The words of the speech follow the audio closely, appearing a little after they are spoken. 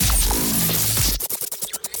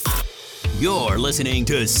You're listening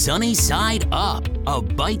to Sunny Side Up, a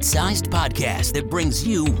bite-sized podcast that brings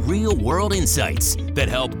you real-world insights that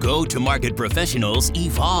help go-to-market professionals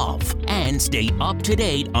evolve and stay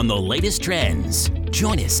up-to-date on the latest trends.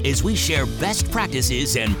 Join us as we share best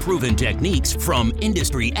practices and proven techniques from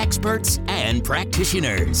industry experts and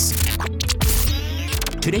practitioners.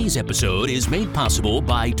 Today's episode is made possible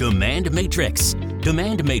by Demand Matrix.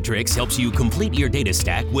 Demand Matrix helps you complete your data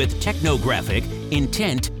stack with technographic,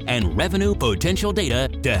 intent, and revenue potential data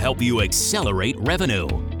to help you accelerate revenue.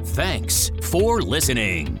 Thanks for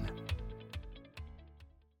listening.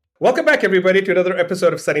 Welcome back, everybody, to another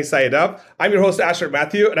episode of Sunny Side Up. I'm your host, Asher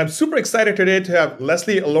Matthew, and I'm super excited today to have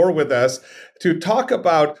Leslie Allure with us to talk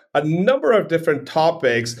about a number of different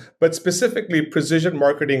topics, but specifically Precision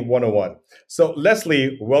Marketing 101. So,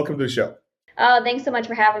 Leslie, welcome to the show. Oh, thanks so much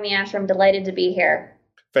for having me, Asher. I'm delighted to be here.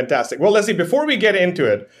 Fantastic. Well, Leslie, before we get into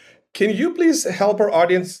it, can you please help our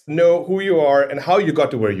audience know who you are and how you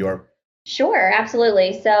got to where you are? Sure,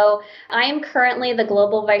 absolutely. So I am currently the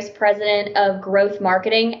Global Vice President of Growth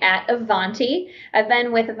Marketing at Ivanti. I've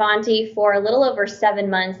been with Ivanti for a little over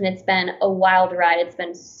 7 months, and it's been a wild ride. It's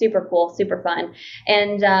been super cool, super fun.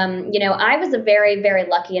 And, I was very, very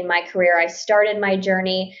lucky in my career. I started my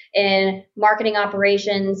journey in marketing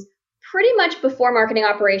operations pretty much before marketing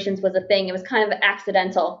operations was a thing. It was kind of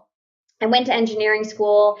accidental. I went to engineering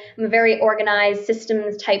school. I'm a very organized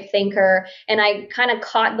systems type thinker, and I kind of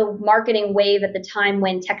caught the marketing wave at the time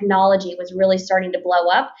when technology was really starting to blow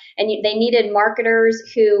up, and they needed marketers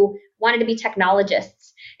who wanted to be technologists.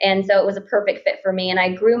 And so it was a perfect fit for me. And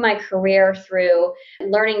I grew my career through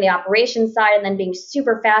learning the operations side and then being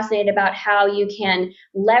super fascinated about how you can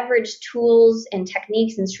leverage tools and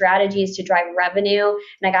techniques and strategies to drive revenue.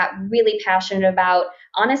 And I got really passionate about,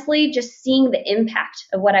 honestly, just seeing the impact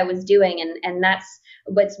of what I was doing. And that's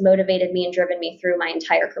what's motivated me and driven me through my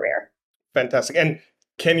entire career. Fantastic. And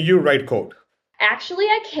can you write code? Actually,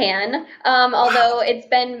 I can, although it's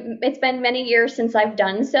been many years since I've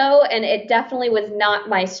done so, and it definitely was not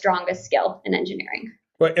my strongest skill in engineering.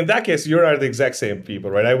 Well, in that case, you're the exact same people,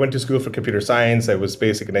 right? I went to school for computer science. I was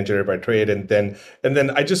basically an engineer by trade, and then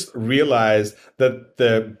I just realized that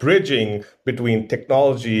the bridging between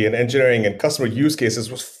technology and engineering and customer use cases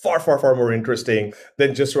was far, far, far more interesting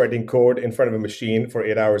than just writing code in front of a machine for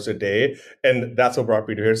 8 hours a day, and that's what brought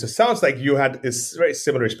me to here. So it sounds like you had this very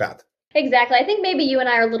similar-ish path. Exactly. I think maybe you and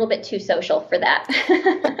I are a little bit too social for that.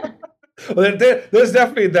 Well, there's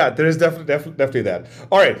definitely that. There is definitely that.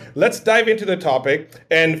 All right, let's dive into the topic.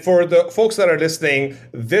 And for the folks that are listening,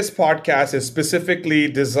 this podcast is specifically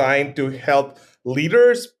designed to help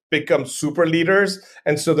leaders become super leaders.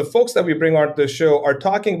 And so the folks that we bring on the show are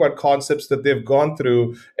talking about concepts that they've gone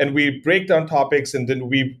through, and we break down topics, and then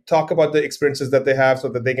we talk about the experiences that they have so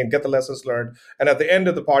that they can get the lessons learned. And at the end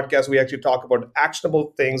of the podcast, we actually talk about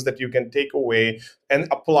actionable things that you can take away and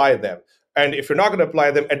apply them. And if you're not going to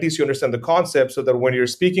apply them, at least you understand the concept so that when you're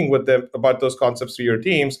speaking with them about those concepts to your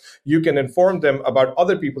teams, you can inform them about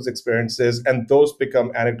other people's experiences, and those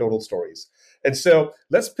become anecdotal stories. And so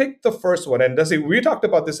let's pick the first one. And Dusty, we talked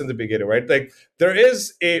about this in the beginning, right? Like there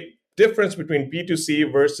is a difference between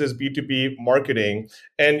B2C versus B2B marketing.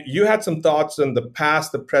 And you had some thoughts on the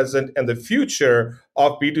past, the present, and the future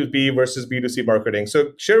of B2B versus B2C marketing.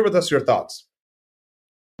 So share with us your thoughts.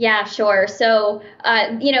 Yeah, sure. So,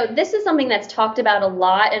 this is something that's talked about a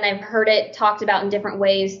lot, and I've heard it talked about in different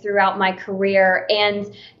ways throughout my career. And,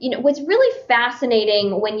 what's really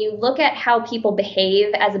fascinating when you look at how people behave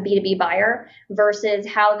as a B2B buyer versus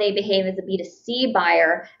how they behave as a B2C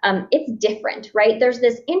buyer, it's different, right? There's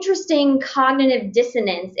this interesting cognitive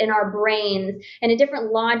dissonance in our brains and a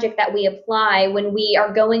different logic that we apply when we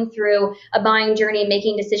are going through a buying journey and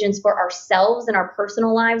making decisions for ourselves and our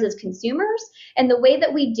personal lives as consumers, and the way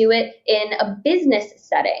that we do it in a business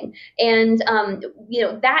setting. And,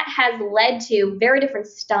 that has led to very different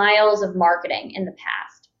styles of marketing in the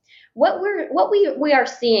past. What we are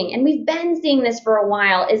seeing, and we've been seeing this for a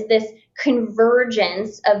while, is this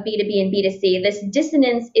convergence of B2B and B2C. This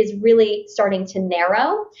dissonance is really starting to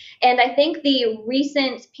narrow. And I think the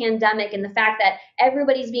recent pandemic and the fact that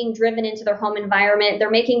everybody's being driven into their home environment, they're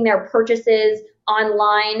making their purchases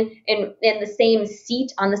online in the same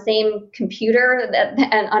seat on the same computer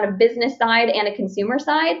and on a business side and a consumer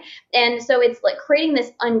side. And so it's like creating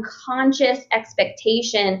this unconscious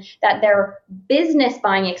expectation that their business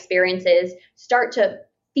buying experiences start to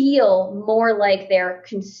feel more like their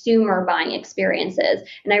consumer buying experiences.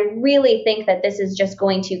 And I really think that this is just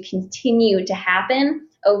going to continue to happen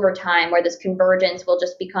over time, where this convergence will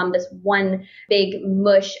just become this one big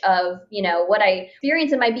mush of, what I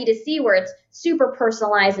experience in my B2C, where it's super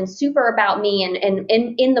personalized and super about me, and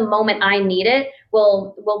in the moment I need it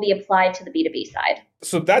will be applied to the B2B side.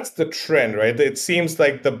 So that's the trend, right? It seems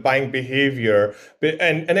like the buying behavior,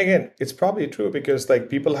 and again, it's probably true because like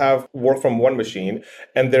people have worked from one machine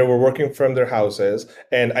and they were working from their houses.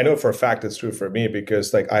 And I know for a fact it's true for me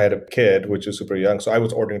because like I had a kid, which is super young. So I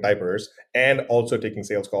was ordering diapers and also taking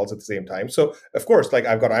sales calls at the same time. So of course, like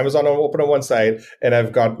I've got Amazon open on one side and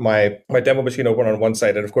I've got my demo machine open on one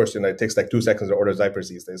side. And of course, it takes like 2 seconds to order diapers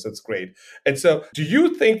these days. So it's great. And so do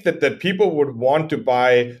you think that people would want to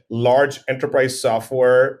buy large enterprise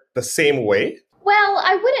software the same way? Well,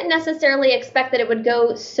 I wouldn't necessarily expect that it would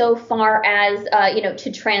go so far as,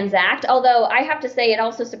 to transact. Although I have to say, it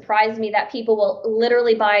also surprised me that people will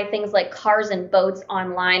literally buy things like cars and boats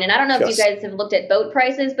online. And I don't know if you guys have looked at boat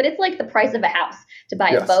prices, but it's like the price of a house to buy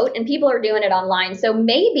a boat, and people are doing it online. So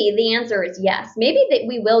maybe the answer is yes. Maybe that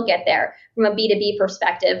we will get there from a B2B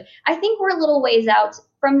perspective. I think we're a little ways out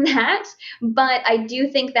from that, but I do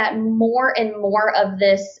think that more and more of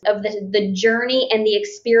the journey and the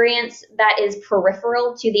experience that is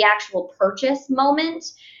peripheral to the actual purchase moment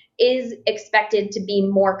is expected to be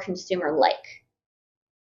more consumer-like.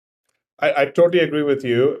 I totally agree with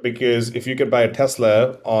you, because if you can buy a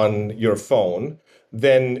Tesla on your phone,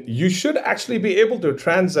 then you should actually be able to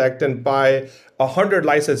transact and buy 100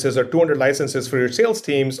 licenses or 200 licenses for your sales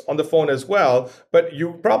teams on the phone as well. But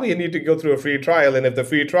you probably need to go through a free trial. And if the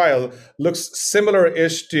free trial looks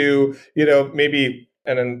similar-ish to, maybe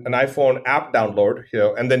an iPhone app download,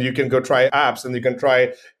 and then you can go try apps and you can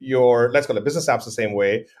try your, let's call it business apps the same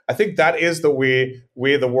way. I think that is the way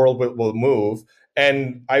the world will move.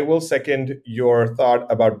 And I will second your thought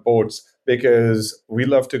about boats, because we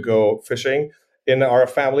love to go fishing in our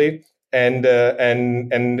family. And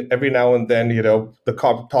every now and then,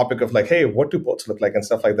 the topic of like, hey, what do boats look like and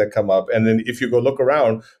stuff like that come up. And then if you go look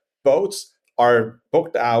around, boats are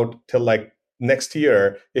booked out till like next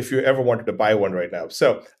year if you ever wanted to buy one right now.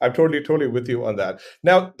 So I'm totally with you on that.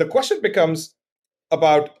 Now, the question becomes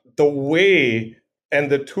about the way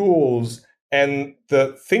and the tools and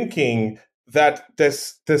the thinking that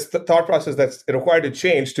this thought process that's required to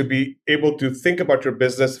change to be able to think about your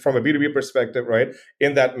business from a B2B perspective, right,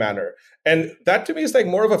 in that manner. And that to me is like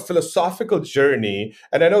more of a philosophical journey.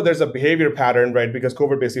 And I know there's a behavior pattern, right, because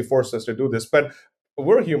COVID basically forced us to do this, but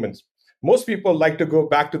we're humans. Most people like to go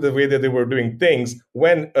back to the way that they were doing things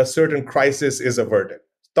when a certain crisis is averted.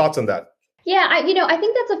 Thoughts on that? Yeah, I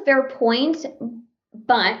think that's a fair point,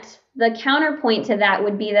 but the counterpoint to that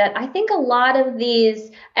would be that I think a lot of these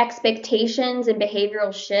expectations and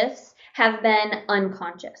behavioral shifts have been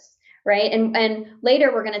unconscious, right? And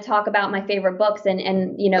later we're going to talk about my favorite books, and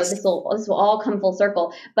this will all come full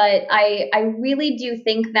circle. But I really do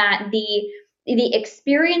think that the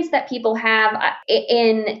experience that people have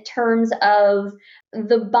in terms of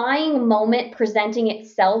the buying moment presenting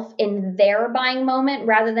itself in their buying moment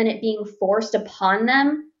rather than it being forced upon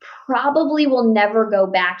them probably will never go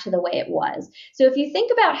back to the way it was. So if you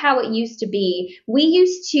think about how it used to be, we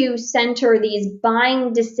used to center these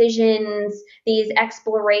buying decisions, these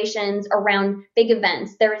explorations around big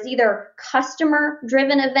events. There was either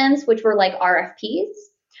customer-driven events, which were like RFPs,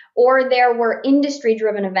 or there were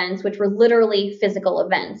industry-driven events, which were literally physical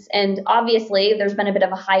events. And obviously, there's been a bit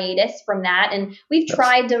of a hiatus from that. And we've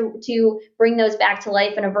tried to bring those back to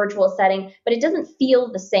life in a virtual setting, but it doesn't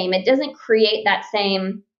feel the same. It doesn't create that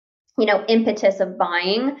same impetus of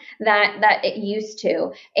buying that it used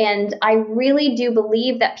to. And I really do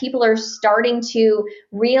believe that people are starting to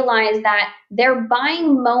realize that their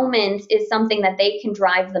buying moment is something that they can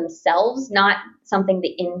drive themselves, not something the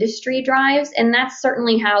industry drives. And that's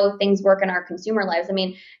certainly how things work in our consumer lives. I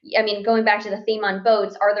mean, going back to the theme on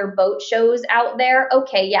boats, are there boat shows out there?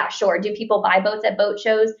 Okay, yeah, sure. Do people buy boats at boat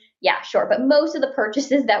shows? Yeah, sure. But most of the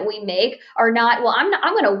purchases that we make are not, well,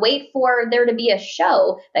 I'm going to wait for there to be a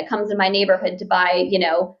show that comes in my neighborhood to buy,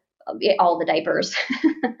 all the diapers.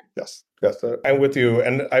 Yes, I'm with you.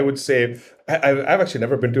 And I would say, I've actually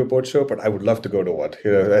never been to a boat show, but I would love to go to one.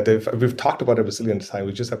 We've talked about it a bazillion times.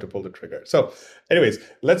 We just have to pull the trigger. So anyways,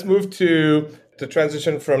 let's move to the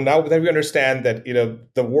transition from now that we understand that,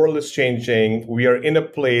 the world is changing. We are in a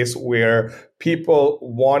place where people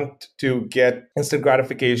want to get instant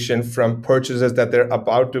gratification from purchases that they're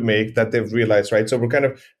about to make that they've realized, right? So we're kind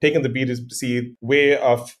of taking the B2C way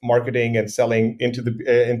of marketing and selling into the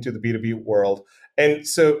B2B world. And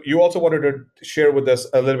so you also wanted to share with us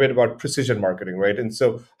a little bit about precision marketing, right? And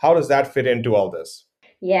so how does that fit into all this?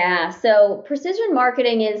 Yeah, so precision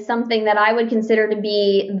marketing is something that I would consider to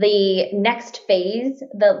be the next phase,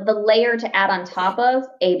 the layer to add on top of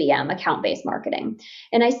ABM, account-based marketing.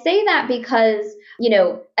 And I say that because,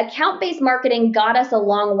 account-based marketing got us a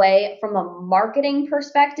long way from a marketing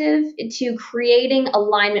perspective to creating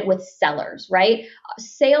alignment with sellers, right?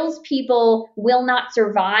 Salespeople will not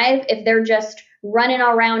survive if they're just running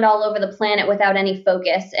around all over the planet without any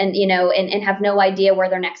focus and have no idea where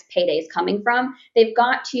their next payday is coming from. They've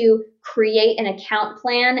got to create an account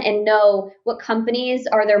plan and know what companies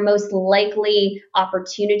are their most likely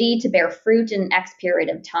opportunity to bear fruit in X period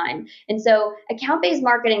of time. And so account-based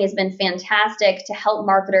marketing has been fantastic to help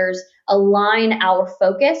marketers align our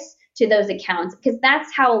focus to those accounts, because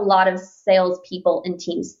that's how a lot of salespeople and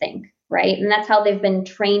teams think, right? And that's how they've been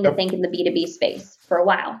trained to think in the B2B space for a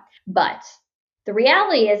while. But the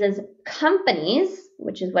reality is companies,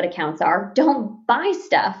 which is what accounts are, don't buy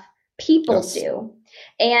stuff. People do.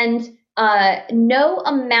 And no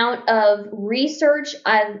amount of research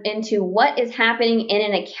into what is happening in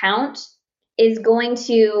an account is going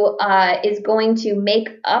to make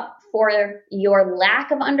up for your lack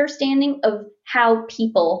of understanding of how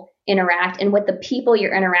people interact and what the people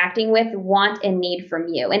you're interacting with want and need from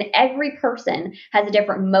you. And every person has a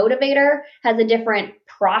different motivator, has a different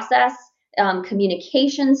process,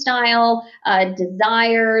 communication style,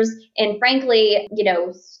 desires, and frankly,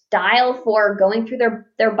 style for going through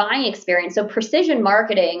their buying experience. So precision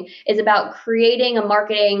marketing is about creating a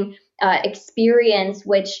marketing experience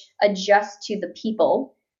which adjusts to the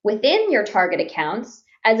people within your target accounts,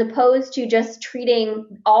 as opposed to just treating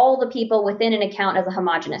all the people within an account as a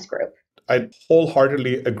homogenous group. I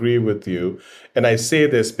wholeheartedly agree with you. And I say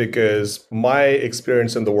this because my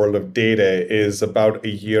experience in the world of data is about a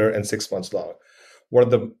year and 6 months long. One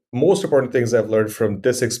of the most important things I've learned from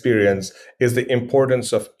this experience is the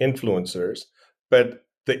importance of influencers. But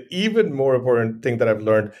the even more important thing that I've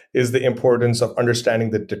learned is the importance of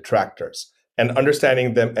understanding the detractors and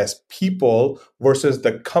understanding them as people versus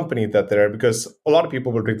the company that they're in. Because a lot of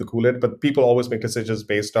people will drink the Kool-Aid, but people always make decisions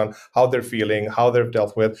based on how they're feeling, how they're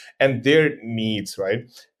dealt with, and their needs, right?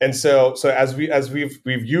 And so as we've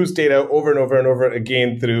used data over and over and over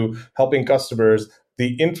again through helping customers,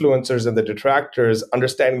 the influencers and the detractors,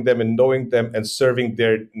 understanding them and knowing them and serving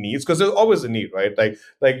their needs, because there's always a need, right?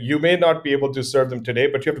 Like you may not be able to serve them today,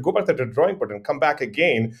 but you have to go back to the drawing board and come back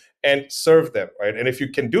again and serve them, right? And if you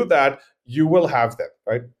can do that, you will have them,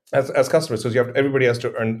 right? As customers, because everybody has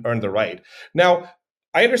to earn the right. Now,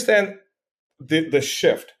 I understand the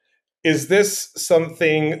shift. Is this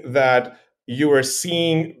something that you are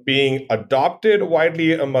seeing being adopted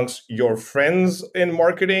widely amongst your friends in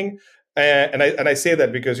marketing? And I say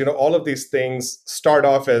that because all of these things start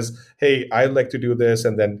off as, hey, I like to do this,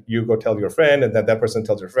 and then you go tell your friend, and then that person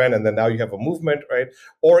tells your friend, and then now you have a movement, right?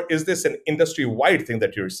 Or is this an industry-wide thing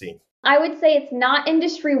that you're seeing? I would say it's not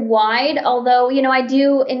industry-wide, although, I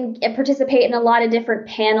do participate in a lot of different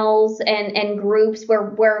panels and groups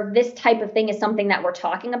where this type of thing is something that we're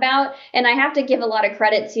talking about. And I have to give a lot of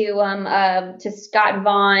credit to Scott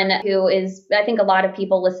Vaughn, who is, I think a lot of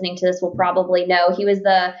people listening to this will probably know. He was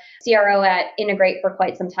the CRO at Integrate for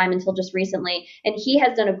quite some time until just recently. And he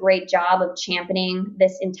has done a great job of championing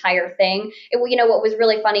this entire thing. What was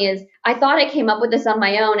really funny is I thought I came up with this on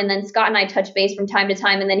my own, and then Scott and I touched base from time to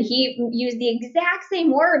time, and then he used the exact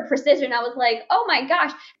same word, precision. I was like, oh my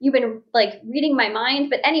gosh, you've been like reading my mind.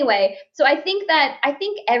 But anyway, so I think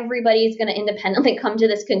everybody's going to independently come to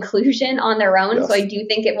this conclusion on their own. Yes. So I do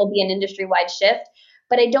think it will be an industry-wide shift.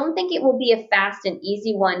 But I don't think it will be a fast and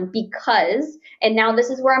easy one because, and now this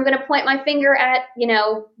is where I'm going to point my finger at,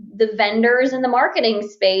 the vendors in the marketing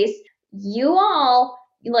space. You all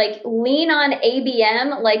lean on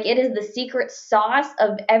ABM like it is the secret sauce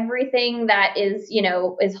of everything that is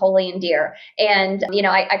holy and dear. And,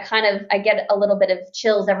 I get a little bit of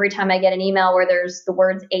chills every time I get an email where there's the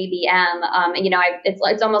words ABM.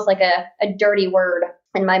 It's almost like a dirty word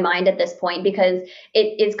in my mind at this point, because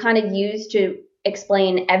it is kind of used to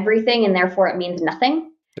explain everything, and therefore it means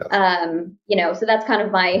nothing. Yes. So that's kind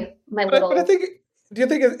of my little. But I think, do you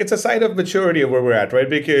think it's a sign of maturity of where we're at, right?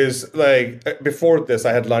 Because before this,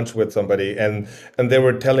 I had lunch with somebody, and they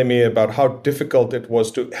were telling me about how difficult it was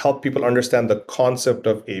to help people understand the concept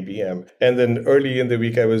of ABM. And then early in the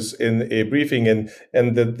week, I was in a briefing, and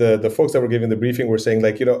the folks that were giving the briefing were saying,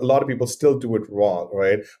 a lot of people still do it wrong,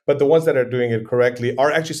 right? But the ones that are doing it correctly are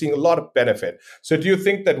actually seeing a lot of benefit. So do you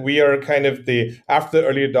think that we are kind of after the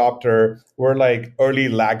early adopter, we're like early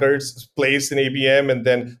laggards place in ABM, and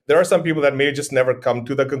then there are some people that may just never come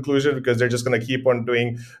to the conclusion because they're just going to keep on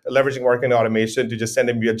leveraging marketing automation to just send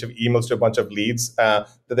a bunch of emails to a bunch of leads that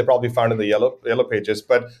they probably found in the yellow pages.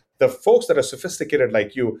 But the folks that are sophisticated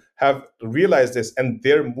like you have realized this, and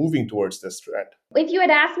they're moving towards this trend. If you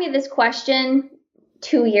had asked me this question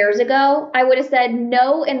 2 years ago, I would have said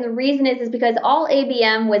no. And the reason is because all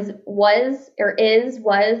ABM was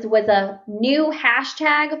a new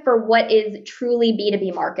hashtag for what is truly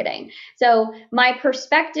B2B marketing. So my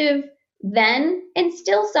perspective then, and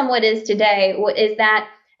still somewhat is today, is that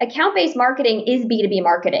account-based marketing is B2B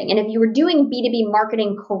marketing. And if you were doing B2B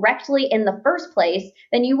marketing correctly in the first place,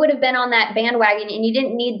 then you would have been on that bandwagon and you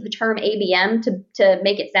didn't need the term ABM to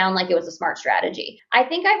make it sound like it was a smart strategy. I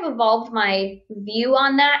think I've evolved my view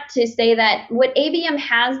on that to say that what ABM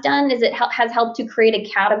has done is it has helped to create a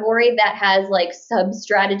category that has like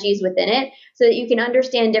sub-strategies within it so that you can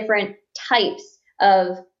understand different types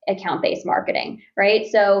of account-based marketing, right?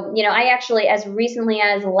 So, I actually, as recently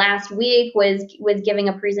as last week, was giving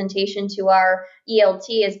a presentation to our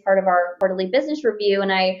ELT as part of our quarterly business review,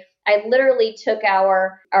 and I literally took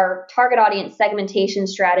our target audience segmentation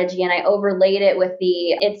strategy and I overlaid it with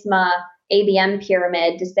the ITSMA ABM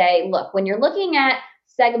pyramid to say, look, when you're looking at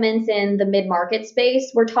segments in the mid-market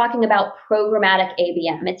space, we're talking about programmatic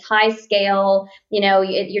ABM. It's high scale,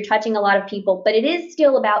 you're touching a lot of people, but it is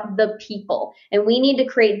still about the people. And we need to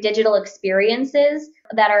create digital experiences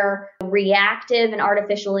that are reactive and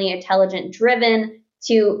artificially intelligent driven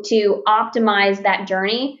to optimize that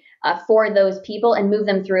journey for those people and move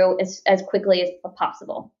them through as quickly as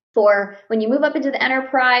possible. For when you move up into the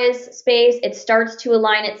enterprise space, it starts to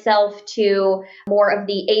align itself to more of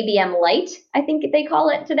the ABM light, I think they call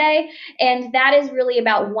it today. And that is really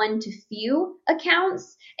about one to few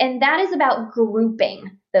accounts. And that is about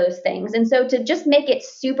grouping those things. And so to just make it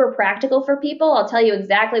super practical for people, I'll tell you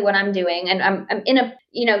exactly what I'm doing. And I'm in a,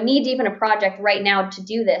 knee deep in a project right now to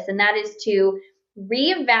do this. And that is to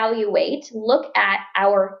reevaluate, look at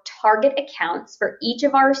our target accounts for each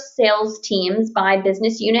of our sales teams by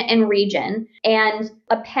business unit and region, and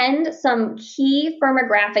append some key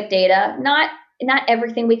firmographic data, not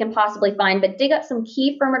everything we can possibly find, but dig up some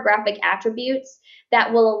key firmographic attributes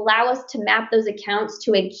that will allow us to map those accounts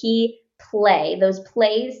to a key play. Those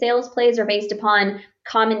sales plays are based upon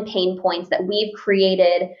common pain points that we've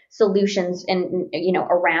created solutions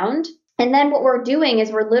around. And then what we're doing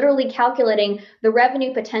is we're literally calculating the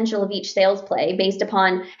revenue potential of each sales play based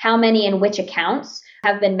upon how many and which accounts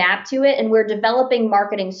have been mapped to it. And we're developing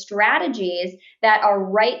marketing strategies that are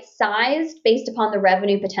right-sized based upon the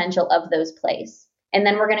revenue potential of those plays. And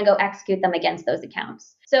then we're going to go execute them against those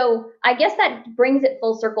accounts. So I guess that brings it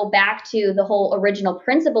full circle back to the whole original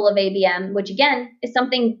principle of ABM, which again is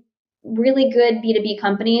something really good B2B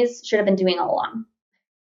companies should have been doing all along.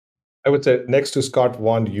 I would say next to Scott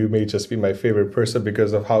Wand, you may just be my favorite person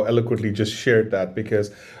because of how eloquently you just shared that, because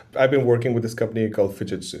I've been working with this company called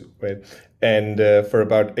Fujitsu, right? And for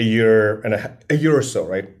about a year or so,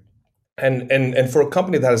 right? And for a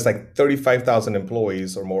company that has like 35,000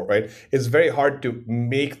 employees or more, right? It's very hard to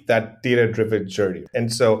make that data-driven journey. And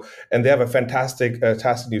they have a fantastic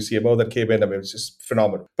new CMO that came in. I mean, it's just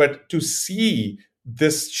phenomenal. But to see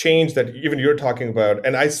this change that even you're talking about,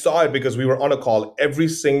 and I saw it because we were on a call every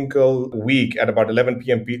single week at about 11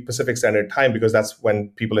 p.m. Pacific Standard Time, because that's when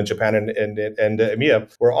people in Japan and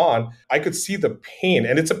EMEA were on. I could see the pain,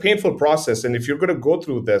 and it's a painful process. And if you're going to go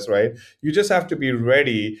through this, right, you just have to be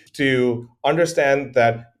ready to understand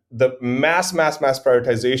that the mass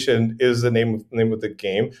prioritization is the name of the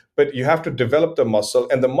game, but you have to develop the muscle,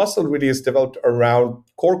 and the muscle really is developed around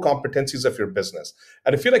core competencies of your business.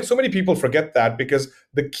 And I feel like so many people forget that, because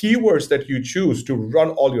the keywords that you choose to run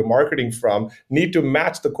all your marketing from need to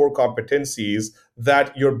match the core competencies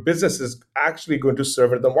that your business is actually going to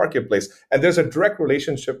serve in the marketplace. And there's a direct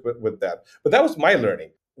relationship with that. But that was my learning.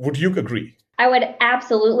 Would you agree? I would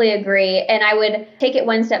absolutely agree. And I would take it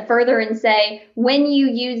one step further and say, when you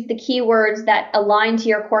use the keywords that align to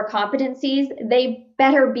your core competencies, they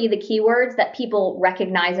better be the keywords that people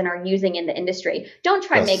recognize and are using in the industry. Don't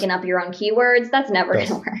try making up your own keywords. That's never going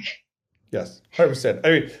to work. Yes, 100%. I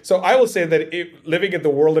mean, so I will say that living in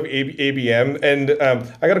the world of ABM, and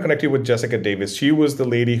I got to connect you with Jessica Davis. She was the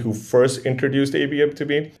lady who first introduced ABM to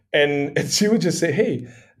me. And she would just say, hey,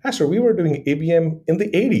 Asher, we were doing ABM in the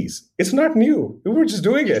 80s. It's not new. We were just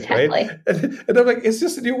doing it, right? And I'm like, it's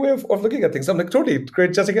just a new way of looking at things. I'm like, totally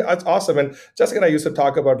great, Jessica. That's awesome. And Jessica and I used to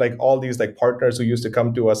talk about like all these like partners who used to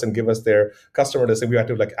come to us and give us their customer list, and we had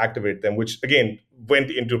to like activate them, which again went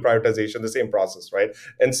into prioritization, the same process, right?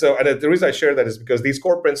 And the reason I share that is because these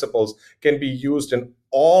core principles can be used in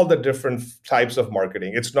all the different types of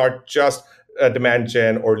marketing. It's not just demand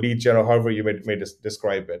gen or lead gen, or however you may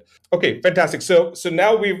describe it. Okay, fantastic. So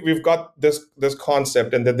now we've got this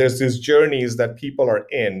concept, and that there's these journeys that people are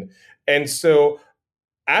in, and so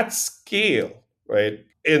at scale, right?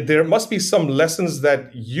 There must be some lessons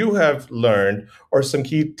that you have learned or some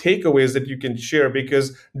key takeaways that you can share,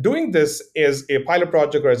 because doing this as a pilot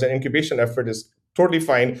project or as an incubation effort is totally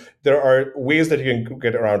fine. There are ways that you can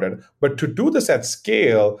get around it. But to do this at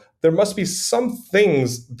scale, there must be some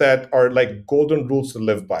things that are like golden rules to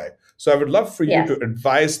live by. So I would love for you to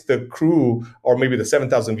advise the crew, or maybe the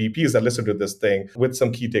 7,000 VPs that listen to this thing, with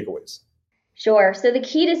some key takeaways. Sure. So the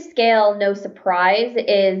key to scale, no surprise,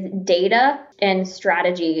 is data and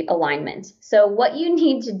strategy alignment. So what you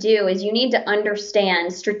need to do is you need to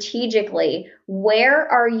understand strategically, where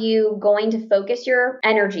are you going to focus your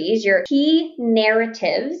energies, your key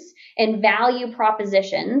narratives and value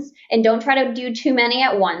propositions, and don't try to do too many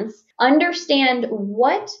at once. Understand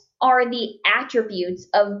what are the attributes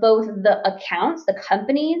of both the accounts, the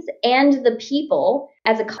companies, and the people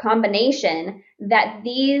as a combination that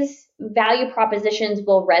these value propositions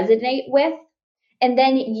will resonate with, and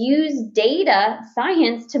then use data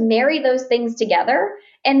science to marry those things together.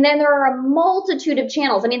 And then there are a multitude of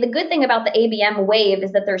channels. I mean, the good thing about the ABM wave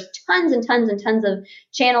is that there's tons and tons and tons of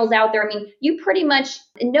channels out there. I mean, you pretty much,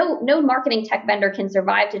 no marketing tech vendor can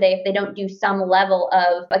survive today if they don't do some level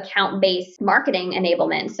of account-based marketing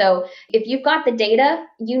enablement. So if you've got the data,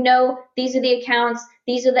 you know these are the accounts,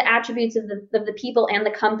 these are the attributes of the people and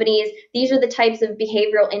the companies. These are the types of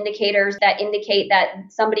behavioral indicators that indicate that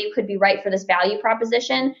somebody could be right for this value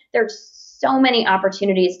proposition. There's so many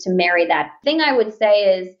opportunities to marry that. Thing I would say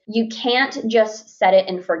is you can't just set it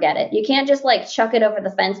and forget it. You can't just like chuck it over the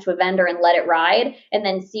fence to a vendor and let it ride and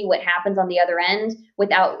then see what happens on the other end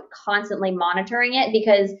without constantly monitoring it,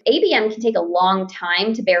 because ABM can take a long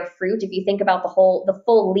time to bear fruit if you think about the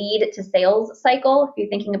full lead to sales cycle, if you're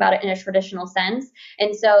thinking about it in a traditional sense.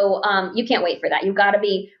 And so you can't wait for that. You've got to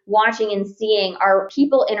be watching and seeing, are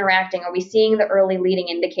people interacting? Are we seeing the early leading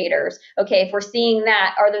indicators? Okay, if we're seeing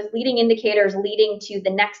that, are those leading indicators leading to the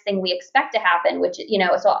next thing we expect to happen, which,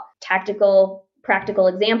 so tactical, practical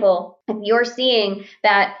example, if you're seeing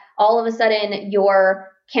that all of a sudden your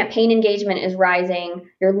campaign engagement is rising,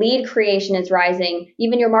 your lead creation is rising,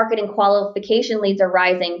 even your marketing qualification leads are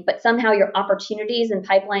rising, but somehow your opportunities and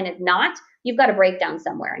pipeline is not, you've got to break down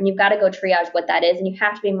somewhere and you've got to go triage what that is. And you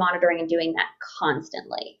have to be monitoring and doing that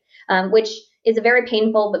constantly, which is a very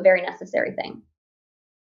painful but very necessary thing.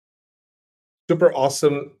 Super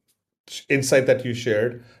awesome insight that you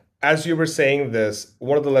shared. As you were saying this,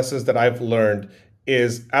 one of the lessons that I've learned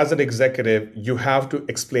is, as an executive, you have to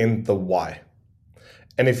explain the why.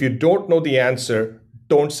 And if you don't know the answer,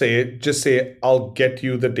 don't say it. Just say, I'll get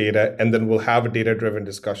you the data, and then we'll have a data-driven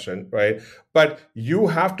discussion, right? But you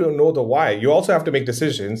have to know the why. You also have to make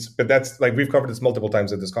decisions. But that's like, we've covered this multiple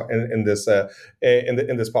times in this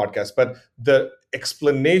podcast. But the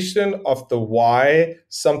explanation of the why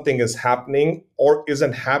something is happening or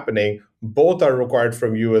isn't happening, both are required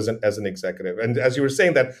from you as an executive. And as you were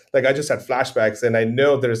saying that, like, I just had flashbacks, and I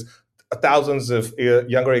know there's thousands of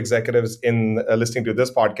younger executives in listening to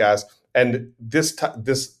this podcast, and this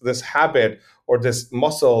habit or this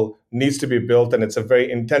muscle needs to be built, and it's a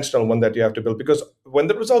very intentional one that you have to build, because when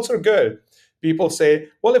the results are good, people say,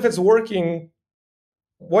 well, if it's working,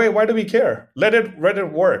 why do we care? Let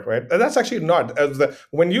it work, right? And that's actually not.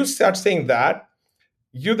 When you start saying that,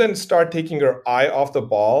 you then start taking your eye off the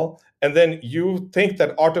ball, and then you think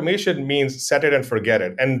that automation means set it and forget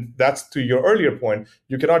it. And that's, to your earlier point,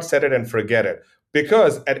 you cannot set it and forget it,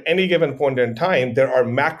 because at any given point in time, there are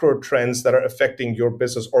macro trends that are affecting your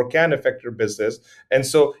business or can affect your business. And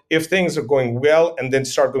so if things are going well and then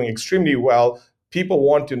start going extremely well, people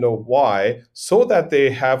want to know why, so that they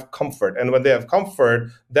have comfort. And when they have comfort,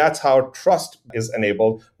 that's how trust is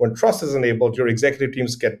enabled. When trust is enabled, your executive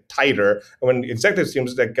teams get tighter. And when executive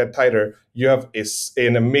teams get tighter, you have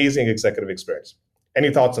an amazing executive experience.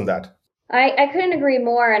 Any thoughts on that? I couldn't agree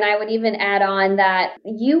more. And I would even add on that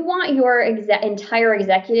you want your entire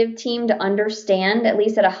executive team to understand, at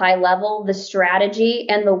least at a high level, the strategy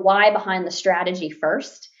and the why behind the strategy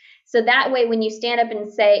first. So that way, when you stand up and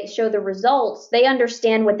show the results, they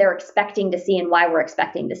understand what they're expecting to see and why we're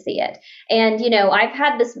expecting to see it. And,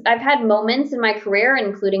 I've had moments in my career,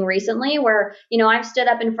 including recently, where, I've stood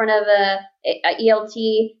up in front of a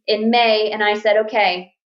ELT in May and I said,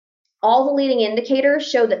 okay, all the leading indicators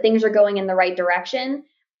show that things are going in the right direction,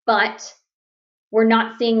 but we're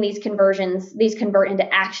not seeing these convert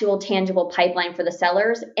into actual tangible pipeline for the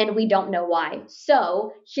sellers, and we don't know why.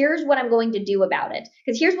 So here's what I'm going to do about it.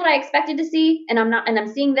 Because here's what I expected to see, and I'm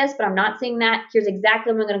seeing this, but I'm not seeing that. Here's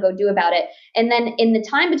exactly what I'm going to go do about it. And then in the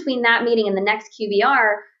time between that meeting and the next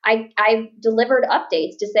QBR, I delivered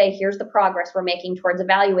updates to say, here's the progress we're making towards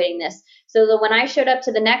evaluating this. So that when I showed up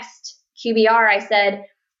to the next QBR, I said,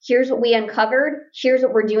 here's what we uncovered. Here's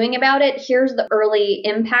what we're doing about it. Here's the early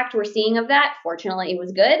impact we're seeing of that. Fortunately, it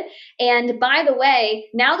was good. And by the way,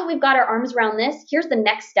 now that we've got our arms around this, here's the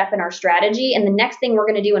next step in our strategy and the next thing we're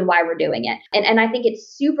going to do and why we're doing it. And I think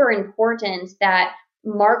it's super important that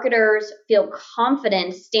marketers feel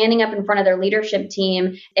confident standing up in front of their leadership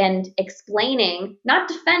team and explaining, not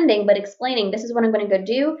defending, but explaining, this is what I'm going to go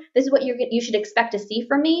do. This is what you should expect to see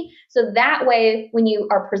from me. So that way, when you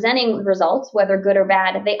are presenting results, whether good or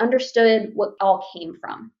bad, they understood what all came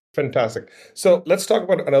from. Fantastic. So let's talk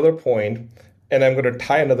about another point, and I'm going to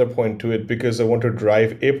tie another point to it because I want to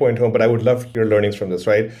drive a point home, but I would love your learnings from this,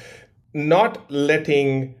 right? Not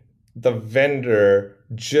letting the vendor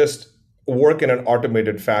just work in an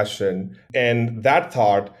automated fashion. And that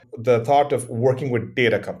the thought of working with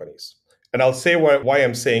data companies. And I'll say why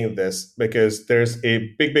I'm saying this, because there's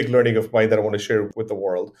a big learning of mine that I want to share with the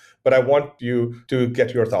world. But I want you to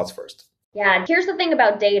get your thoughts first. Yeah, here's the thing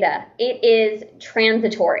about data. It is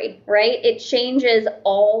transitory, right? It changes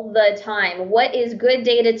all the time. What is good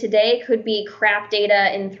data today could be crap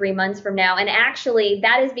data in 3 months from now. And actually,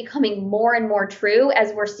 that is becoming more and more true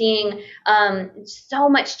as we're seeing so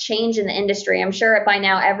much change in the industry. I'm sure by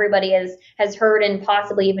now everybody has heard and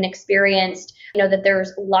possibly even experienced, that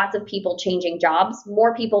there's lots of people changing jobs,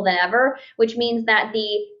 more people than ever, which means that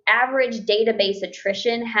the average database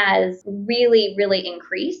attrition has really, really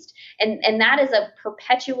increased. And that is a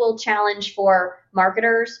perpetual challenge for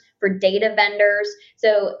marketers, for data vendors.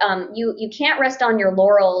 So you can't rest on your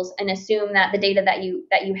laurels and assume that the data that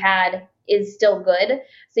you had is still good.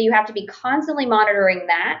 So you have to be constantly monitoring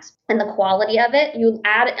that and the quality of it. You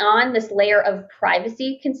add on this layer of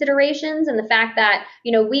privacy considerations and the fact that,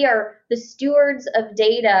 we are the stewards of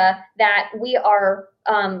data that we are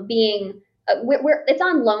being it's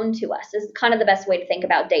on loan to us is kind of the best way to think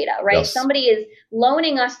about data, right? Yes. Somebody is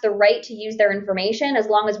loaning us the right to use their information as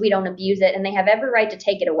long as we don't abuse it, and they have every right to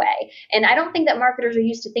take it away. And I don't think that marketers are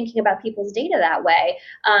used to thinking about people's data that way.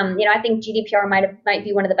 I think GDPR might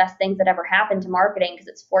be one of the best things that ever happened to marketing because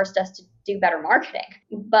it's forced us to do better marketing.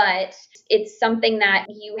 But it's something that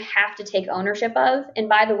you have to take ownership of. And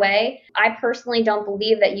by the way, I personally don't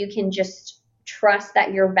believe that you can just trust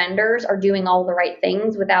that your vendors are doing all the right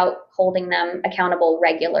things without holding them accountable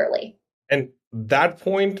regularly. And that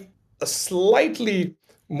point, a slightly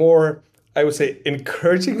more, I would say,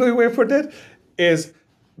 encouragingly way to put it, is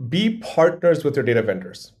be partners with your data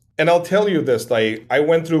vendors. And I'll tell you this, I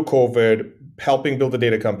went through COVID helping build a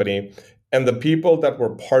data company, and the people that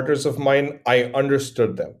were partners of mine, I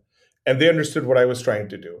understood them. And they understood what I was trying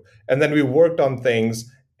to do. And then we worked on things.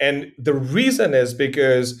 And the reason is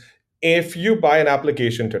because if you buy an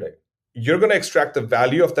application today, you're going to extract the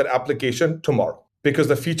value of that application tomorrow because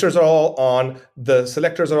the features are all on, the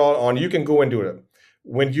selectors are all on, you can go and do it.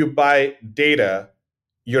 When you buy data,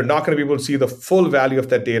 you're not going to be able to see the full value of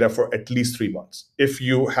that data for at least 3 months if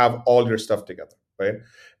you have all your stuff together, right?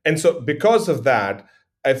 And so because of that,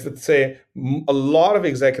 I would say a lot of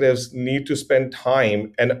executives need to spend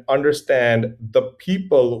time and understand the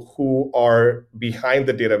people who are behind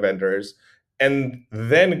the data vendors and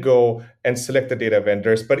then go and select the data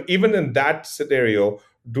vendors. But even in that scenario,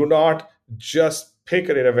 do not just pick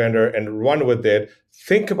a data vendor and run with it.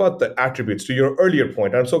 Think about the attributes to your earlier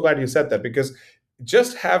point. I'm so glad you said that because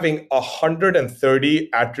just having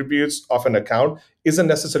 130 attributes of an account isn't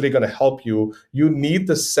necessarily going to help you. You need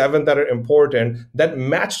the 7 that are important, that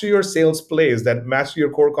match to your sales plays, that match to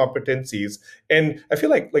your core competencies. And I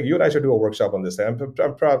feel like you and I should do a workshop on this. I'm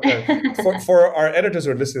proud for our editors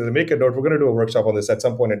who are listening to make a note. We're going to do a workshop on this at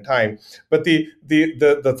some point in time. But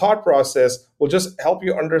the thought process will just help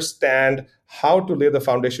you understand how to lay the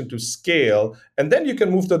foundation to scale. And then you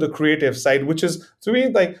can move to the creative side, which is, to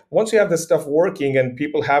me, once you have this stuff working and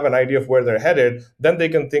people have an idea of where they're headed, then they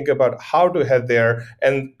can think about how to head there.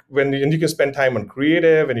 And you can spend time on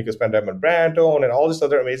creative and you can spend time on brand tone and all this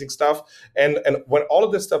other amazing stuff. And when all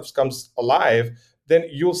of this stuff comes alive, then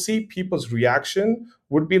you'll see people's reaction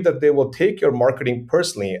would be that they will take your marketing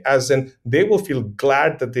personally, as in they will feel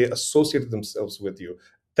glad that they associated themselves with you.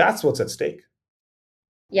 That's what's at stake.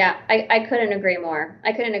 Yeah, I couldn't agree more.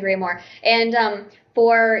 I couldn't agree more. And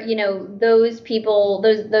for, those people,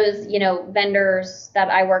 those, vendors that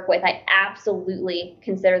I work with, I absolutely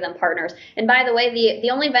consider them partners. And by the way, the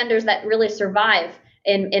only vendors that really survive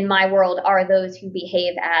in my world are those who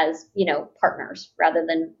behave as, partners rather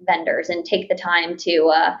than vendors, and take the time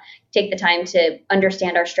to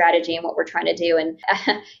understand our strategy and what we're trying to do. And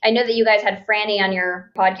I know that you guys had Franny on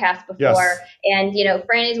your podcast before. Yes. And,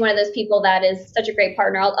 Franny's one of those people that is such a great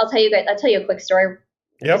partner. I'll tell you a quick story.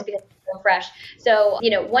 Yep. Just because it's so fresh. So,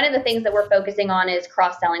 one of the things that we're focusing on is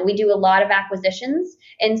cross-selling. We do a lot of acquisitions.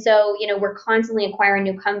 And so, we're constantly acquiring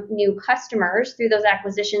new customers through those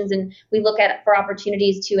acquisitions. And we look for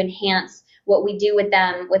opportunities to enhance what we do with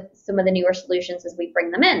them with some of the newer solutions as we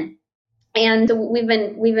bring them in. And we've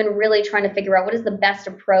been really trying to figure out what is the best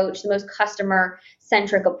approach, the most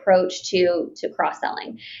customer-centric approach to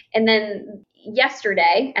cross-selling. And then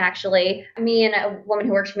yesterday, actually, me and a woman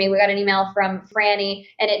who works for me, we got an email from Franny,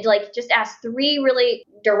 and it just asked 3 really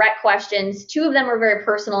direct questions. 2 of them were very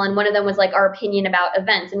personal, and one of them was our opinion about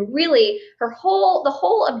events. And really, the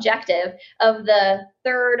whole objective of the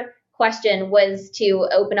third question was to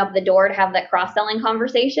open up the door to have that cross-selling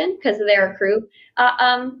conversation because of their Accrue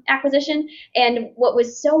acquisition. And what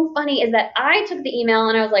was so funny is that I took the email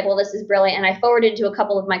and I was like, well, this is brilliant. And I forwarded to a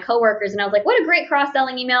couple of my coworkers and I was like, what a great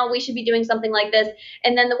cross-selling email. We should be doing something like this.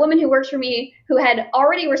 And then the woman who works for me, who had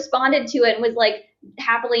already responded to it and was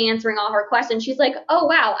happily answering all her questions, she's like, oh,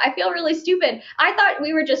 wow, I feel really stupid. I thought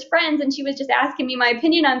we were just friends and she was just asking me my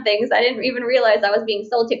opinion on things. I didn't even realize I was being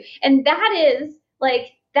sold to. And that is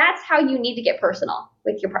that's how you need to get personal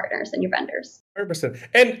with your partners and your vendors. 100%.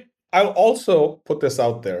 And I'll also put this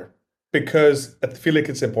out there because I feel like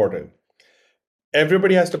it's important.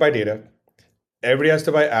 Everybody has to buy data. Everybody has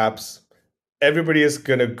to buy apps. Everybody is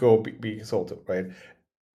going to go be sold to, right?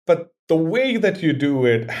 But the way that you do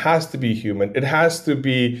it has to be human. It has to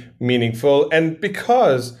be meaningful. And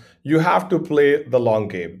because you have to play the long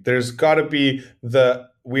game, there's got to be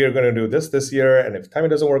we are going to do this year, and if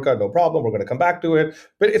timing doesn't work out, no problem. We're going to come back to it.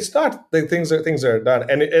 But it's not the things are done.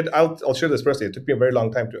 And I'll share this personally. It took me a very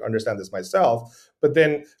long time to understand this myself. But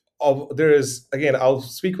then I'll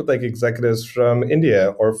speak with executives from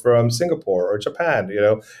India or from Singapore or Japan,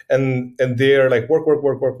 and they're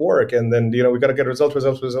work, and then we got to get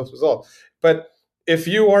results. But if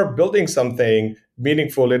you are building something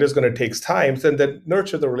meaningful, it is going to take time, and then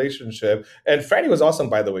nurture the relationship. And Franny was awesome,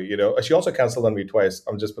 by the way. She also canceled on me twice.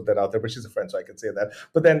 I'm just put that out there, but she's a friend, so I can say that.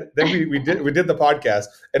 But then we did the podcast,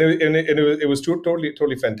 and it was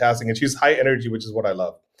totally fantastic. And she's high energy, which is what I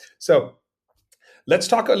love. So let's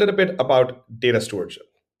talk a little bit about data stewardship,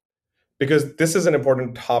 because this is an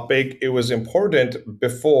important topic. It was important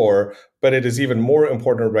before, but it is even more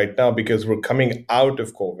important right now because we're coming out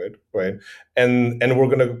of COVID, right? And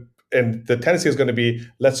the tendency is going to be,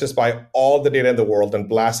 let's just buy all the data in the world and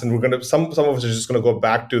blast, and some of us are just going to go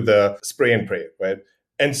back to the spray and pray, right?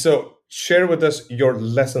 And so share with us your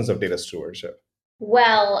lessons of data stewardship.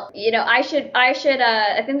 Well, I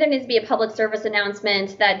think there needs to be a public service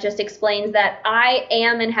announcement that just explains that I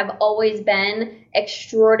am and have always been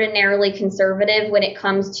extraordinarily conservative when it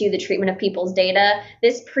comes to the treatment of people's data.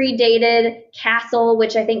 This predated CASL,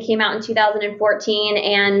 which I think came out in 2014,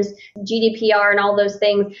 and GDPR and all those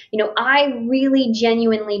things. I really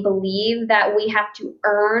genuinely believe that we have to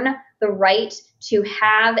earn the right to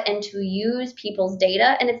have and to use people's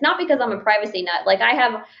data. And it's not because I'm a privacy nut. I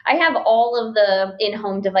have all of the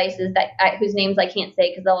in-home devices whose names I can't say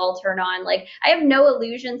because they'll all turn on. I have no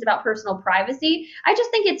illusions about personal privacy. I just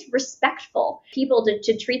think it's respectful people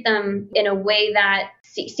to treat them in a way that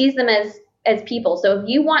sees them as people. So if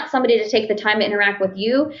you want somebody to take the time to interact with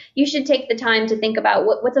you, you should take the time to think about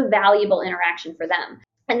what's a valuable interaction for them.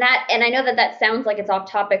 And I know that sounds like it's off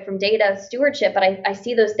topic from data stewardship, but I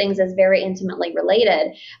see those things as very intimately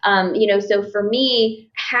related. So for me,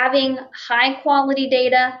 having high quality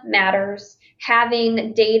data matters.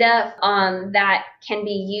 Having data that can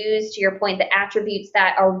be used, to your point, the attributes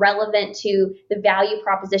that are relevant to the value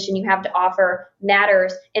proposition you have to offer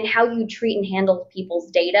matters, and how you treat and handle people's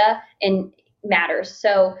data and matters.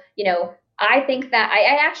 So, I think that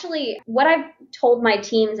what I've told my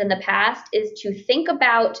teams in the past is to think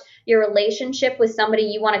about your relationship with somebody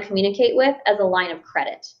you want to communicate with as a line of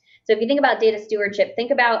credit. So if you think about data stewardship, think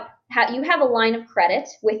about how you have a line of credit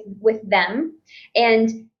with them.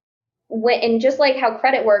 And just like how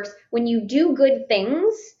credit works, when you do good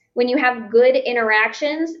things, when you have good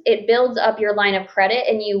interactions, it builds up your line of credit,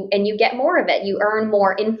 and you get more of it. You earn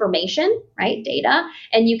more information, right? Data,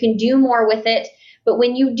 and you can do more with it. But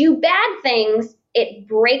when you do bad things, it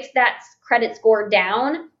breaks that credit score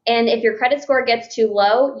down. And if your credit score gets too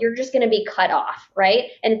low, you're just going to be cut off, right?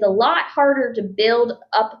 And it's a lot harder to build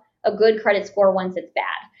up a good credit score once it's bad.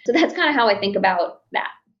 So that's kind of how I think about that.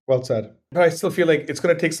 Well said. But I still feel like it's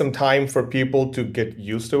going to take some time for people to get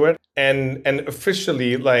used to it. And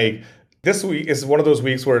officially, like, this week is one of those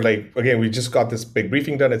weeks where, like, again, we just got this big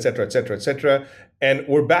briefing done, et cetera, et cetera, et cetera. And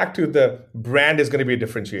we're back to the brand is going to be a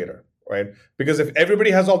differentiator, right? Because if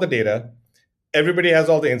everybody has all the data, everybody has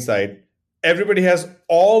all the insight, everybody has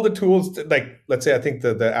all the tools, like, let's say, I think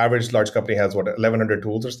the average large company has 1,100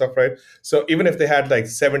 tools or stuff, right? So even if they had like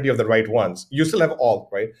 70 of the right ones, you still have all,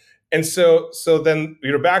 right? And so then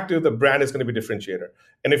you're back to the brand is going to be differentiator.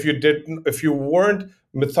 And if you weren't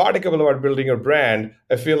methodical about building your brand,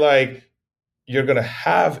 I feel like you're going to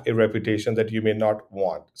have a reputation that you may not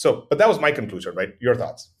want. So, but that was my conclusion, right? Your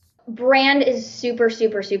thoughts? Brand is super,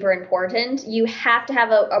 super, super important. You have to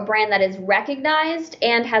have a brand that is recognized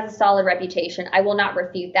and has a solid reputation. I will not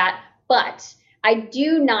refute that, but I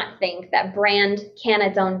do not think that brand can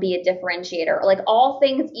its own be a differentiator. Like, all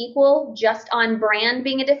things equal, just on brand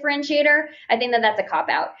being a differentiator, I think that that's a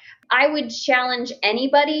cop-out. I would challenge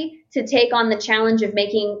anybody to take on the challenge of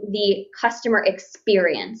making the customer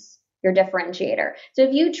experience your differentiator. So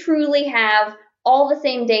if you truly have all the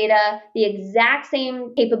same data, the exact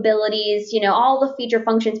same capabilities, all the feature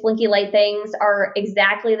functions, blinky light things are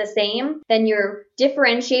exactly the same, then your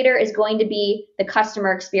differentiator is going to be the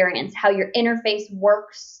customer experience, how your interface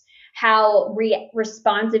works, how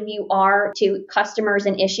responsive you are to customers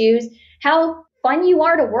and issues, how fun you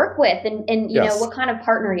are to work with, and Yes. what kind of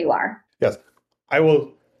partner you are. Yes. I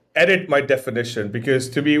will edit my definition, because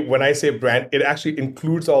to me, when I say brand, it actually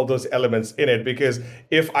includes all those elements in it. Because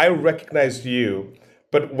if I recognized you,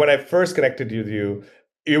 but when I first connected with you,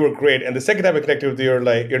 you were great, and the second time I connected with you,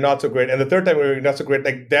 you're not so great, and the third time you're not so great,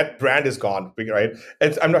 like, that brand is gone, right?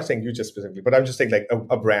 And I'm not saying you just specifically, but I'm just saying like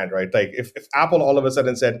a brand, right? Like if Apple all of a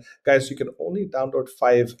sudden said, guys, you can only download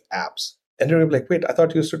 5 apps. And they're like, wait, I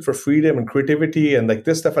thought you stood for freedom and creativity and like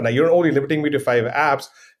this stuff, and now you're only limiting me to 5 apps.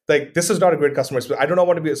 Like, this is not a great customer experience. I do not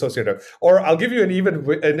want to be associated. Or I'll give you an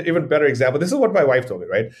even better example. This is what my wife told me,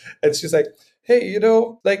 right? And she's like, hey,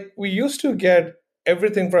 like, we used to get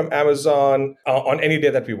everything from Amazon on any day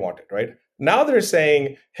that we wanted, right? Now they're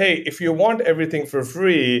saying, hey, if you want everything for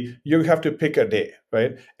free, you have to pick a day,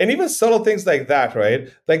 right? And even subtle things like that, right?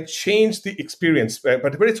 Like, change the experience, right?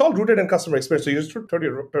 But it's all rooted in customer experience. So you're just totally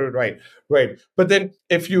right. But then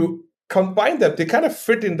if you combine them, they kind of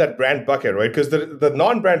fit in that brand bucket, right? Because the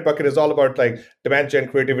non-brand bucket is all about like demand gen,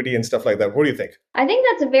 creativity, and stuff like that. What do you think? I think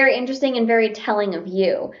that's very interesting and very telling of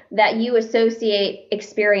you, that you associate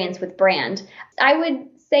experience with brand. I would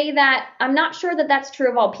say that I'm not sure that that's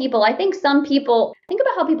true of all people. I think some people, think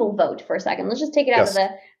about how people vote for a second. Let's just take it out of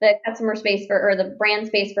the customer space or the brand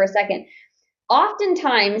space for a second.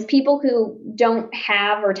 Oftentimes, people who don't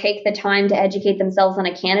have or take the time to educate themselves on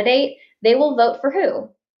a candidate, they will vote for who?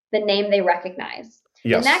 The name they recognize.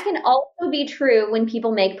 Yes. And that can also be true when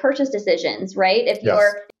people make purchase decisions, right?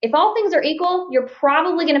 If all things are equal, you're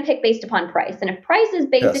probably going to pick based upon price. And if price is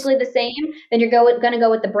basically the same, then you're going to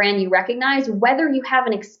go with the brand you recognize, whether you have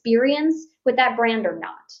an experience with that brand or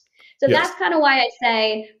not. So that's kind of why I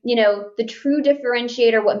say, the true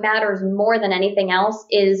differentiator, what matters more than anything else,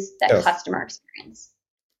 is that customer experience.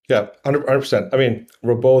 Yeah, 100%. I mean,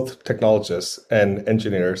 we're both technologists and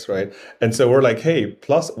engineers, right? And so we're like, hey,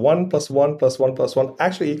 +1 + 1 + 1 + 1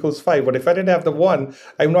 actually equals 5. But if I didn't have the 1,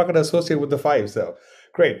 I'm not going to associate with the 5. So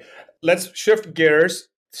great. Let's shift gears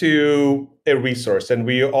to a resource. And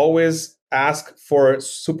we always ask for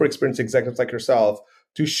super experienced executives like yourself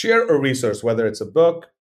to share a resource, whether it's a book,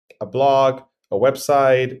 a blog, a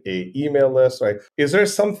website, a email list, right? Is there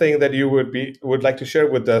something that you would like to share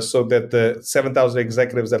with us so that the 7,000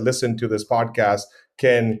 executives that listen to this podcast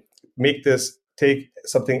can take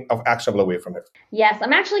something of actionable away from it? Yes,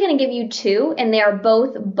 I'm actually going to give you 2, and they are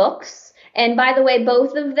both books. And by the way,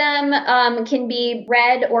 both of them can be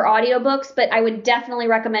read or audiobooks, but I would definitely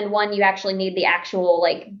recommend one. You actually need the actual,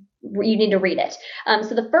 you need to read it.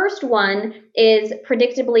 So the first one is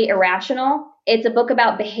Predictably Irrational. It's a book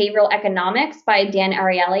about behavioral economics by Dan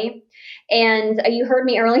Ariely. And you heard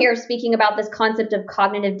me earlier speaking about this concept of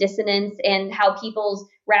cognitive dissonance and how people's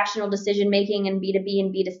rational decision making in B2B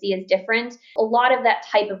and B2C is different. A lot of that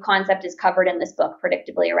type of concept is covered in this book,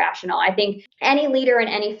 Predictably Irrational. I think any leader in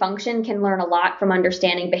any function can learn a lot from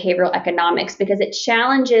understanding behavioral economics, because it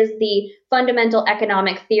challenges the fundamental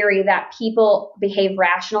economic theory that people behave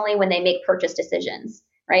rationally when they make purchase decisions.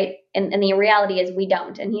 right? And the reality is we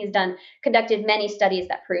don't. And he's conducted many studies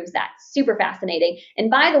that proves that. Super fascinating. And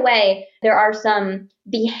by the way, there are some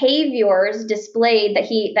behaviors displayed that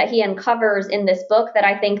he uncovers in this book that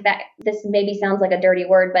I think that this maybe sounds like a dirty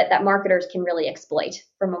word, but that marketers can really exploit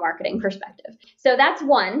from a marketing perspective. So that's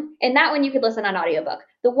one. And that one you could listen on audiobook.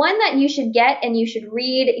 The one that you should get and you should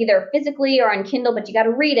read either physically or on Kindle, but you got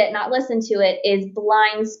to read it, not listen to it, is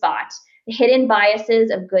Blind Spot: The Hidden Biases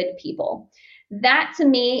of Good People. That to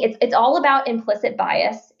me, it's all about implicit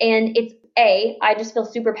bias. And I just feel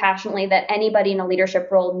super passionately that anybody in a leadership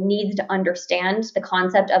role needs to understand the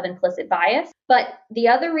concept of implicit bias. But the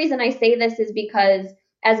other reason I say this is because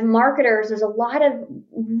as marketers, there's a lot of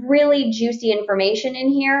really juicy information in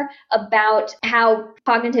here about how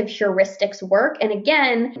cognitive heuristics work. And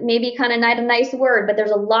again, maybe kind of not a nice word, but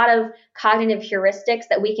there's a lot of cognitive heuristics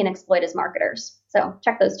that we can exploit as marketers. So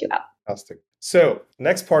check those two out. Fantastic. So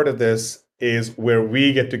next part of this is where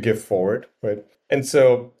we get to give forward, right? And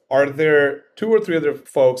so are there 2 or 3 other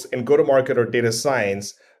folks in go-to-market or data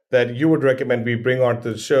science that you would recommend we bring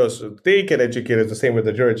onto the show so they can educate us the same way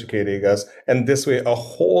that you're educating us? And this way, a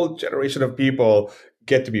whole generation of people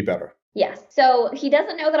get to be better. Yes. So he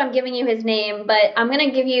doesn't know that I'm giving you his name, but I'm going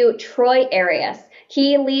to give you Troy Arias.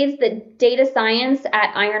 He leads the data science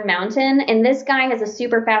at Iron Mountain, and this guy has a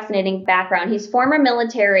super fascinating background. He's former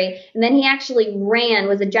military, and then he actually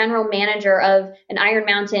was a general manager of an Iron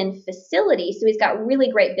Mountain facility. So he's got really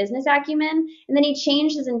great business acumen. And then he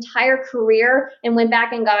changed his entire career and went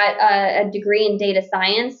back and got a degree in data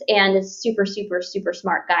science, and is super, super, super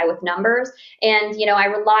smart guy with numbers. And, I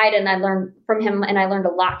relied and I learned from him, and I learned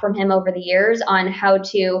a lot from him over the years on how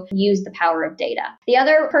to use the power of data. The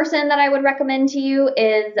other person that I would recommend to you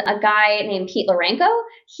is a guy named Pete Lorenko.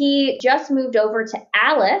 He just moved over to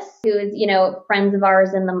Alice, who is, friends of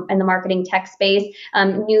ours in the marketing tech space,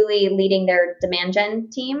 newly leading their demand gen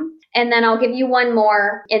team. And then I'll give you one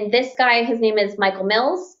more. And this guy, his name is Michael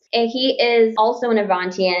Mills. And he is also an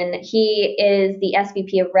Avantian. He is the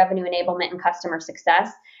SVP of Revenue Enablement and Customer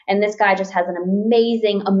Success. And this guy just has an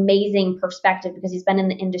amazing, amazing perspective because he's been in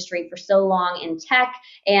the industry for so long in tech.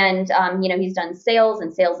 And, he's done sales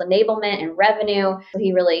and sales enablement and revenue. So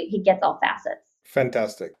he gets all facets.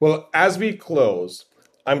 Fantastic. Well, as we close,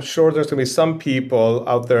 I'm sure there's going to be some people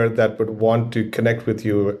out there that would want to connect with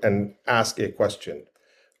you and ask a question.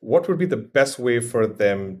 What would be the best way for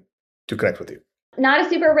them to connect with you? Not a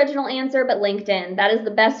super original answer, but LinkedIn. That is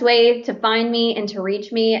the best way to find me and to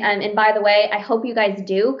reach me. And by the way, I hope you guys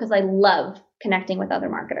do, because I love connecting with other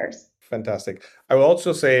marketers. Fantastic. I will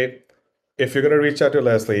also say, if you're going to reach out to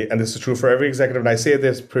Leslie, and this is true for every executive, and I say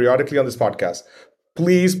this periodically on this podcast,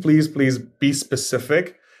 please, please, please be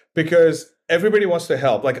specific, because everybody wants to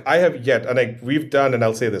help. Like I have yet, and we've done, and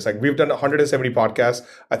I'll say this, we've done 170 podcasts.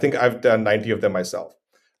 I think I've done 90 of them myself.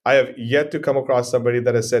 I have yet to come across somebody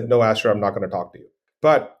that has said, no, Asher, I'm not going to talk to you.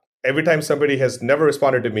 But every time somebody has never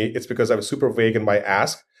responded to me, it's because I was super vague in my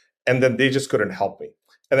ask, and then they just couldn't help me.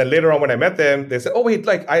 And then later on when I met them, they said, oh, wait,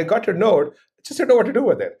 I got your note, just didn't know what to do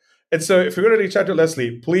with it. And so if you're going to reach out to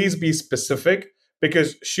Leslie, please be specific,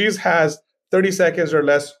 because she has 30 seconds or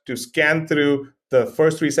less to scan through the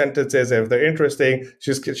first 3 sentences. If they're interesting,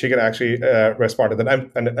 she can actually respond to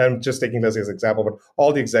them. I'm just taking Leslie as an example, but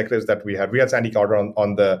all the executives that we had Sandy Carter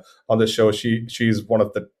on the show. She's one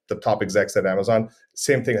of the top execs at Amazon.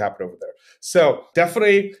 Same thing happened over there. So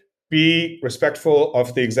definitely be respectful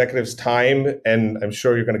of the executive's time, and I'm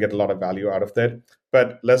sure you're going to get a lot of value out of that.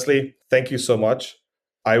 But Leslie, thank you so much.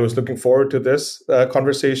 I was looking forward to this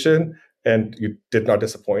conversation, and you did not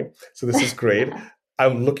disappoint. So this is great.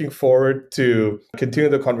 I'm looking forward to continue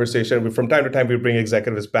the conversation. From time to time, we bring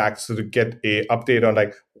executives back so to get an update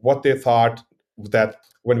on what they thought that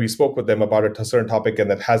when we spoke with them about a certain topic, and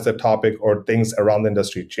that has the topic or things around the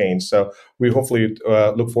industry changed. So we hopefully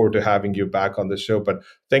look forward to having you back on the show. But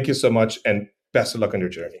thank you so much, and best of luck on your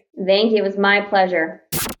journey. Thank you. It was my pleasure.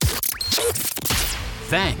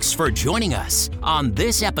 Thanks for joining us on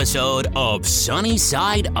this episode of Sunny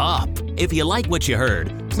Side Up. If you like what you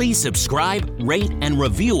heard, please subscribe, rate, and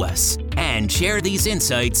review us, and share these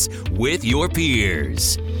insights with your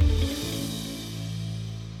peers.